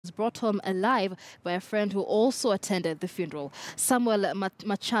was brought home alive by a friend who also attended the funeral. Samuel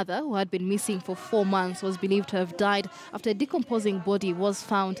Machada, who had been missing for 4 months, was believed to have died after a decomposing body was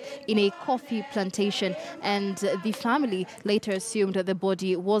found in a coffee plantation, and the family later assumed that the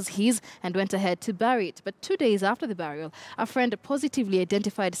body was his and went ahead to bury it. But 2 days after the burial, a friend positively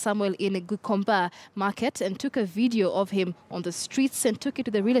identified Samuel in Gukomba market and took a video of him on the streets and took it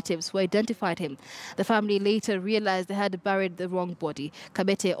to the relatives who identified him. The family later realized they had buried the wrong body.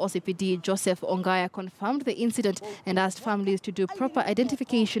 Kabete OCPD Joseph Ongaya confirmed the incident and asked families to do proper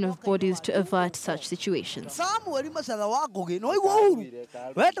identification of bodies to avert such situations.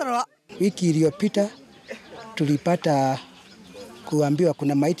 Wiki iliyopita tulipata kuambiwa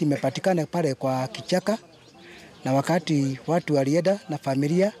kuna maiti imepatikana pale kwa kichaka, na wakati watu walienda na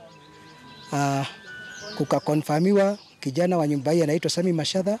familia kukakonfirmiwa kijana wa nyumba hii anaitwa Sami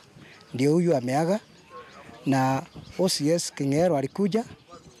Mashadha ndio huyu ameaga, na OCS Kingero alikuja,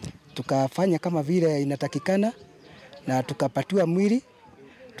 tukafanya kama vile inatakikana na tukapatiwa mwili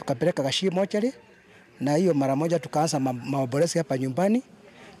tukapeleka Gashie mochari, na hiyo mara moja tukaanza maombolezi hapa nyumbani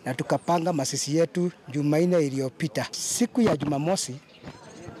na tukapanga masisi yetu Jumanne iliyopita. Siku ya Jumamosi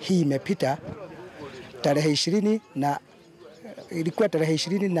hii imepita tarehe 20 na ilikuwa tarehe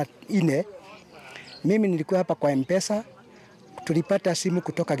 24, mimi nilikuwa hapa kwa M-Pesa. Tulipata simu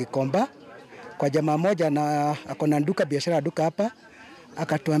kutoka Gikomba kwa jamaa moja na akona duka, biashara duka hapa,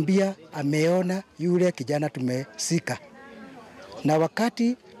 akatuambia ameona yule kijana tumesika. Na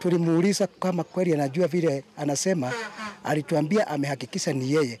wakati tulimuuliza kama kweli anajua vile anasema, alituambia amehakikisha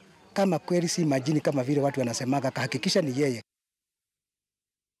ni yeye. Kama kweli si majini kama vile watu wanasemaga, akahakikisha ni yeye.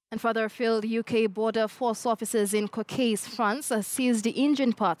 And further afield, UK border force officers in Cocaise, France, seized the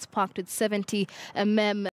engine parts packed with 70 mm